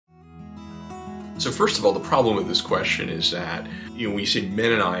So first of all, the problem with this question is that, when you say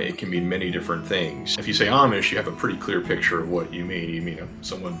Mennonite, it can mean many different things. If you say Amish, you have a pretty clear picture of what you mean. You mean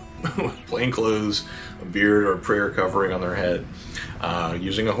someone with plain clothes, a beard or a prayer covering on their head,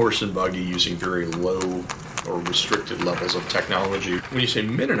 using a horse and buggy, using very low or restricted levels of technology. When you say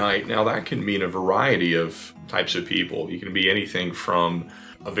Mennonite, now that can mean a variety of types of people. You can be anything from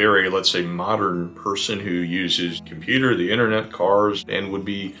a very, let's say, modern person who uses computer, the internet, cars, and would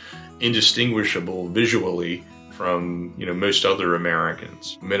be indistinguishable visually from, most other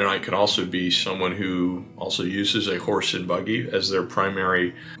Americans. Mennonite could also be someone who also uses a horse and buggy as their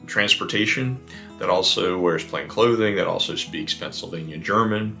primary transportation, that also wears plain clothing, that also speaks Pennsylvania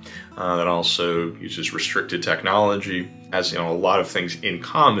German, that also uses restricted technology, has a lot of things in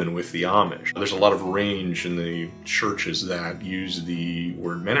common with the Amish. There's a lot of range in the churches that use the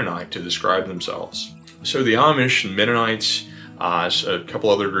word Mennonite to describe themselves. So the Amish and Mennonites, a couple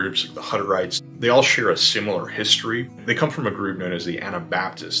other groups, like the Hutterites, they all share a similar history. They come from a group known as the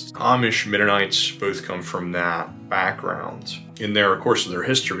Anabaptists. Amish Mennonites both come from that background. In their course of their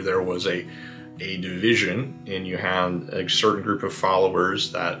history, there was a division, and you had a certain group of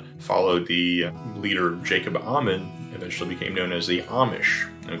followers that followed the leader Jacob Ammon, eventually became known as the Amish.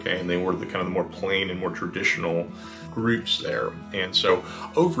 Okay, and they were the kind of the more plain and more traditional groups there. And so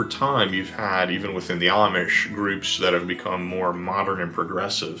over time, you've had, even within the Amish, groups that have become more modern and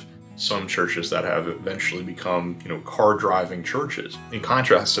progressive. Some churches that have eventually become, car driving churches. In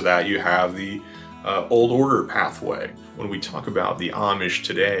contrast to that, you have the Old Order pathway. When we talk about the Amish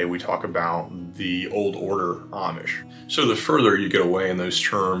today, we talk about the Old Order Amish. So the further you get away in those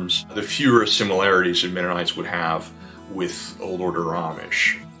terms, the fewer similarities that Mennonites would have with Old Order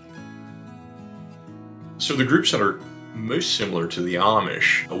Amish. So the groups that are most similar to the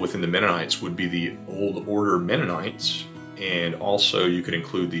Amish within the Mennonites would be the Old Order Mennonites, and also you could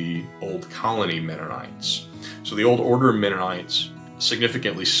include the Old Colony Mennonites. So the Old Order Mennonites, a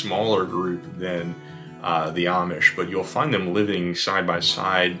significantly smaller group than the Amish, but you'll find them living side by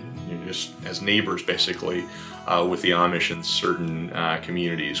side, just as neighbors basically, with the Amish in certain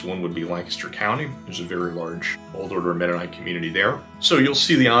communities. One would be Lancaster County. There's a very large Old Order Mennonite community there. So you'll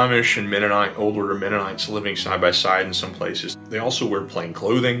see the Amish and Mennonite, Old Order Mennonites living side by side in some places. They also wear plain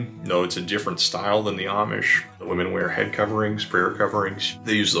clothing, though it's a different style than the Amish. The women wear head coverings, prayer coverings.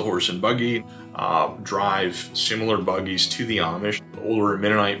 They use the horse and buggy, drive similar buggies to the Amish. The Old Order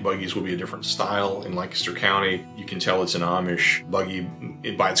Mennonite buggies will be a different style in Lancaster County. You can tell it's an Amish buggy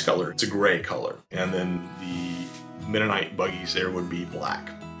by its color. It's a gray color. And then the Mennonite buggies there would be black,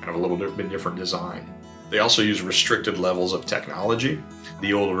 kind of a little bit different design. They also use restricted levels of technology.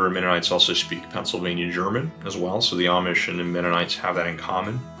 The Old Order Mennonites also speak Pennsylvania German as well, so the Amish and the Mennonites have that in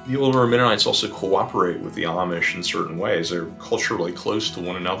common. The Old Order Mennonites also cooperate with the Amish in certain ways. They're culturally close to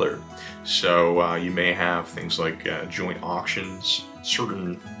one another. So you may have things like joint auctions.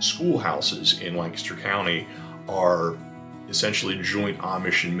 Certain schoolhouses in Lancaster County are essentially joint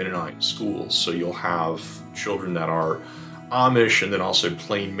Amish and Mennonite schools. So you'll have children that are Amish and then also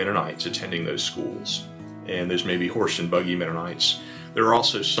plain Mennonites attending those schools. And there's maybe horse and buggy Mennonites. There are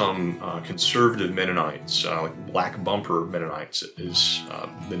also some conservative Mennonites, like Black Bumper Mennonites is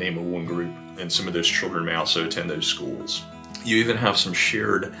the name of one group, and some of those children may also attend those schools. You even have some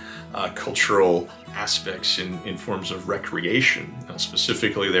shared cultural aspects in forms of recreation.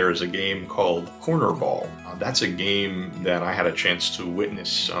 Specifically, there is a game called Cornerball. That's a game that I had a chance to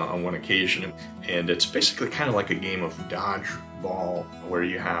witness on one occasion, and it's basically kind of like a game of dodgeball, where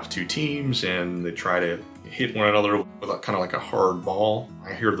you have two teams and they try to hit one another with kind of like a hard ball.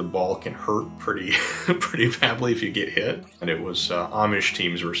 I hear the ball can hurt pretty badly if you get hit. And it was Amish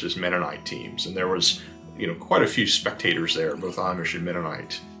teams versus Mennonite teams, and there was quite a few spectators there, both Amish and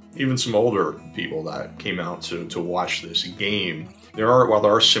Mennonite. Even some older people that came out to watch this game. While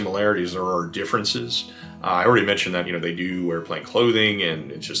there are similarities, there are differences. I already mentioned that they do wear plain clothing,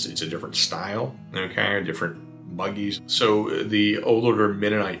 and it's a different style, okay, different buggies. So the Old Order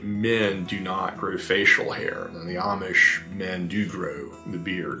Mennonite men do not grow facial hair, and the Amish men do grow the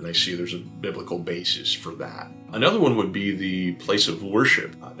beard, and I see there's a biblical basis for that. Another one would be the place of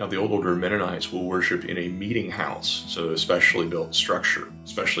worship. Now the Old Order Mennonites will worship in a meeting house, so a specially built structure,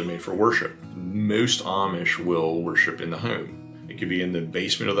 especially made for worship. Most Amish will worship in the home. It could be in the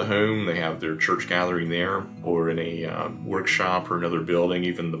basement of the home, they have their church gathering there, or in a workshop or another building,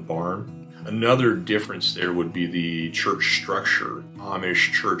 even the barn. Another difference there would be the church structure.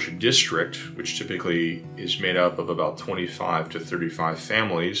 Amish church district, which typically is made up of about 25 to 35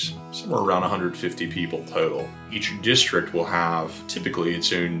 families, somewhere around 150 people total. Each district will have typically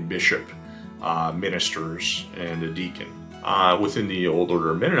its own bishop, ministers, and a deacon. Within the Old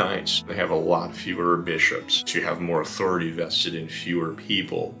Order of Mennonites, they have a lot fewer bishops. So you have more authority vested in fewer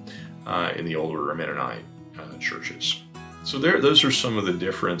people in the Old Order of Mennonite churches. So those are some of the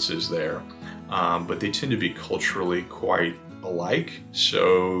differences there, but they tend to be culturally quite alike.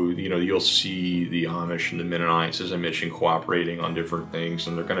 So, you'll see the Amish and the Mennonites, as I mentioned, cooperating on different things,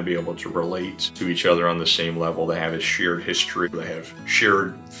 and they're going to be able to relate to each other on the same level. They have a shared history. They have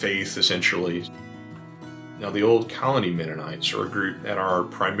shared faith, essentially. Now, the Old Colony Mennonites are a group that are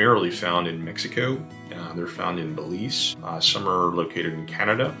primarily found in Mexico. They're found in Belize. Some are located in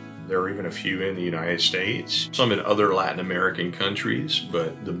Canada. There are even a few in the United States, some in other Latin American countries,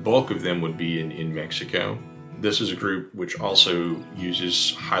 but the bulk of them would be in Mexico. This is a group which also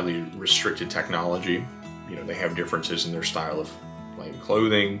uses highly restricted technology. They have differences in their style of plain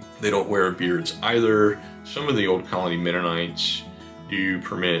clothing. They don't wear beards either. Some of the Old Colony Mennonites do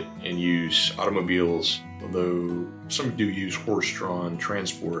permit and use automobiles, although some do use horse-drawn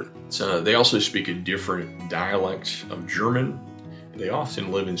transport. So they also speak a different dialect of German. They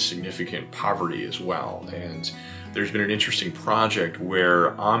often live in significant poverty as well. And there's been an interesting project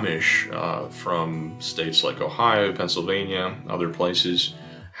where Amish from states like Ohio, Pennsylvania, other places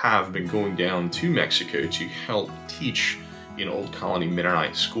have been going down to Mexico to help teach in Old Colony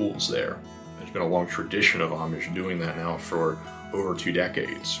Mennonite schools there. There's been a long tradition of Amish doing that now for over 2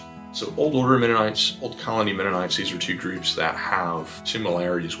 decades. So Old Order Mennonites, Old Colony Mennonites, these are two groups that have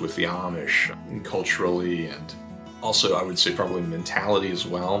similarities with the Amish culturally, and also I would say probably mentality as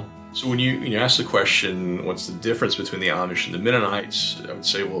well. So when you ask the question, what's the difference between the Amish and the Mennonites, I would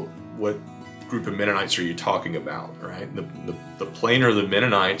say, well, what group of Mennonites are you talking about, right? The plainer the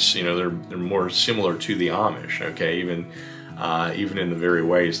Mennonites, they're more similar to the Amish, okay, even in the very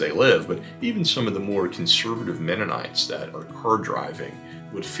ways they live. But even some of the more conservative Mennonites that are car driving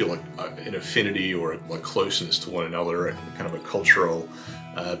would feel like an affinity or a closeness to one another, and kind of a cultural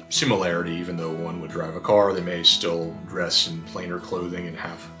similarity. Even though one would drive a car, they may still dress in plainer clothing and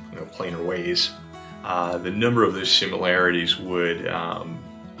have plainer ways. The number of those similarities would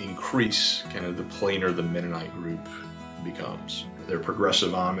increase kind of the plainer the Mennonite group becomes. They're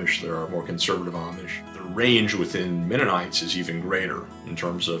progressive Amish, there are more conservative Amish. The range within Mennonites is even greater in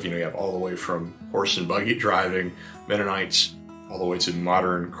terms of, you have all the way from horse and buggy driving Mennonites all the way to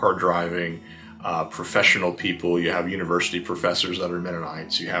modern car driving, professional people. You have university professors that are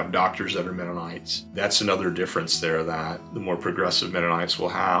Mennonites. You have doctors that are Mennonites. That's another difference there, that the more progressive Mennonites will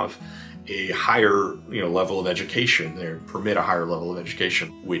have a higher level of education. They permit a higher level of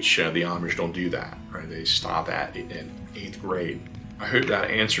education, which the Amish don't do that, right? They stop at 8th grade. I hope that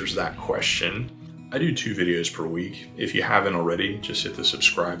answers that question. I do 2 videos per week. If you haven't already, just hit the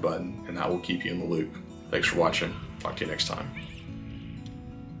subscribe button and that will keep you in the loop. Thanks for watching. Talk to you next time.